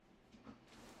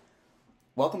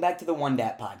Welcome back to the One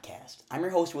Dat Podcast. I'm your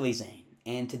host, Willie Zane,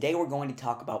 and today we're going to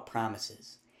talk about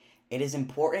promises. It is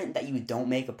important that you don't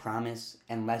make a promise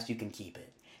unless you can keep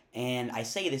it. And I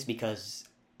say this because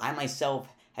I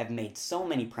myself have made so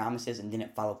many promises and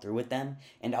didn't follow through with them,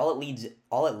 and all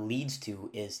it leads to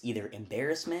is either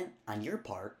embarrassment on your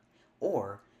part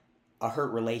or a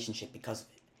hurt relationship because of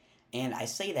it. And I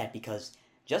say that because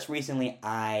just recently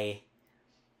I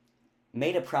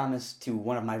made a promise to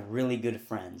one of my really good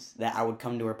friends that I would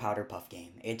come to her powder puff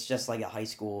game. It's just like the high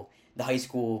school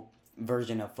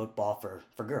version of football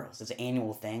for girls. It's an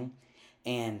annual thing,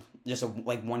 and just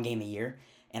like one game a year.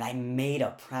 And I made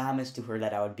a promise to her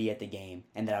that I would be at the game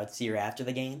and that I would see her after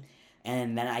the game,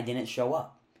 and then I didn't show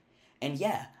up. And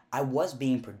yeah, I was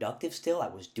being productive still. I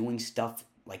was doing stuff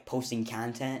like posting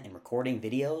content and recording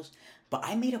videos, but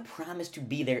I made a promise to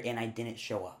be there and I didn't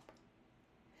show up.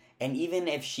 And even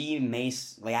if she may,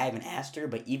 like, I haven't asked her,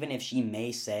 but even if she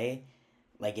may say,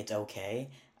 like, it's okay,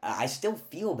 I still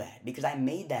feel bad because I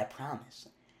made that promise.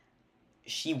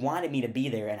 She wanted me to be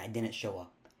there and I didn't show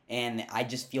up. And I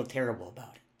just feel terrible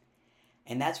about it.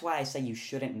 And that's why I say you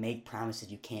shouldn't make promises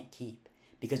you can't keep.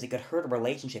 Because it could hurt a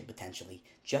relationship potentially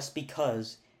just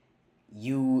because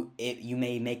you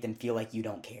may make them feel like you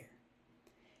don't care.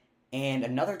 And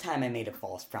another time I made a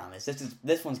false promise.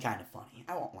 This one's kind of funny.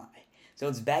 I won't lie. So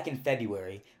it's back in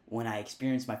February when I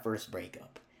experienced my first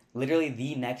breakup. Literally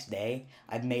the next day,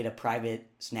 I'd made a private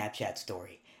Snapchat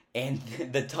story. And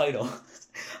the title,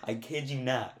 I kid you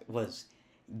not, was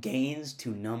Gains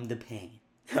to Numb the Pain.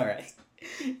 Alright.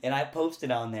 And I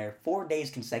posted on there 4 days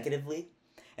consecutively.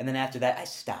 And then after that, I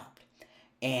stopped.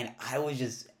 And I was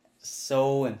just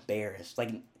so embarrassed.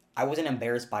 Like, I wasn't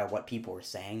embarrassed by what people were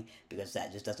saying because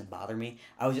that just doesn't bother me.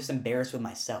 I was just embarrassed with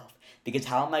myself because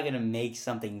how am I going to make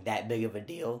something that big of a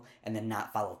deal and then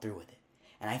not follow through with it?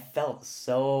 And I felt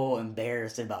so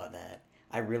embarrassed about that.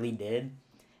 I really did.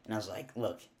 And I was like,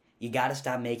 look, you got to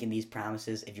stop making these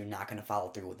promises if you're not going to follow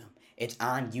through with them. It's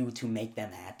on you to make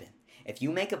them happen. If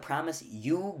you make a promise,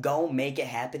 you go make it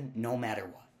happen no matter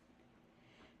what.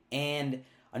 And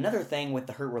another thing with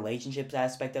the hurt relationships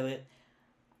aspect of it,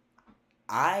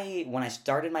 when I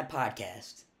started my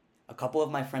podcast, a couple of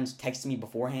my friends texted me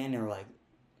beforehand and were like,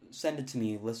 "Send it to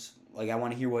me. I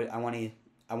want to hear what I want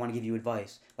to give you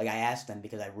advice." Like I asked them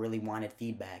because I really wanted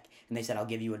feedback, and they said, "I'll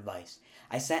give you advice."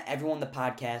 I sent everyone the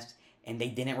podcast, and they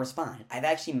didn't respond. I've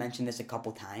actually mentioned this a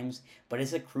couple times, but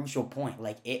it's a crucial point.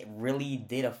 Like it really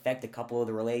did affect a couple of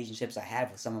the relationships I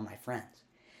have with some of my friends.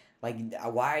 Like,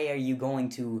 why are you going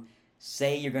to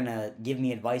say you're gonna give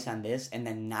me advice on this and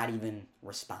then not even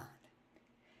respond?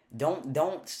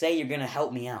 Don't say you're gonna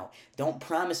help me out. Don't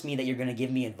promise me that you're gonna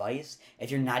give me advice if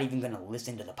you're not even gonna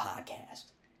listen to the podcast.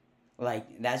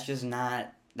 Like that's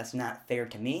not fair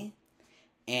to me,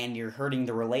 and you're hurting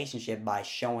the relationship by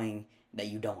showing that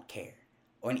you don't care.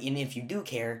 And if you do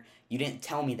care, you didn't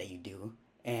tell me that you do,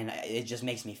 and it just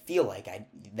makes me feel like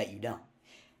that you don't.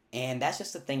 And that's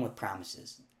just the thing with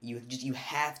promises. You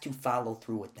have to follow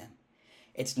through with them.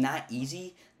 It's not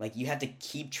easy. Like you have to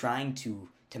keep trying to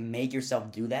make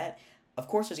yourself do that. Of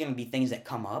course there's going to be things that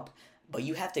come up, but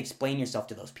you have to explain yourself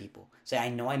to those people. Say, "I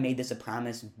know I made this a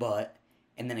promise, but,"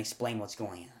 and then explain what's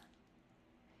going on.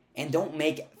 And don't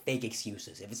make fake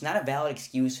excuses. If it's not a valid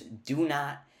excuse, do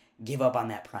not give up on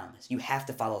that promise. You have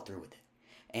to follow through with it.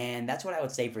 And that's what I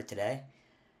would say for today.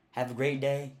 Have a great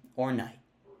day or night,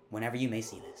 whenever you may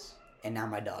see this. And now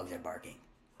my dogs are barking.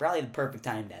 Probably the perfect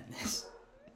time to end this.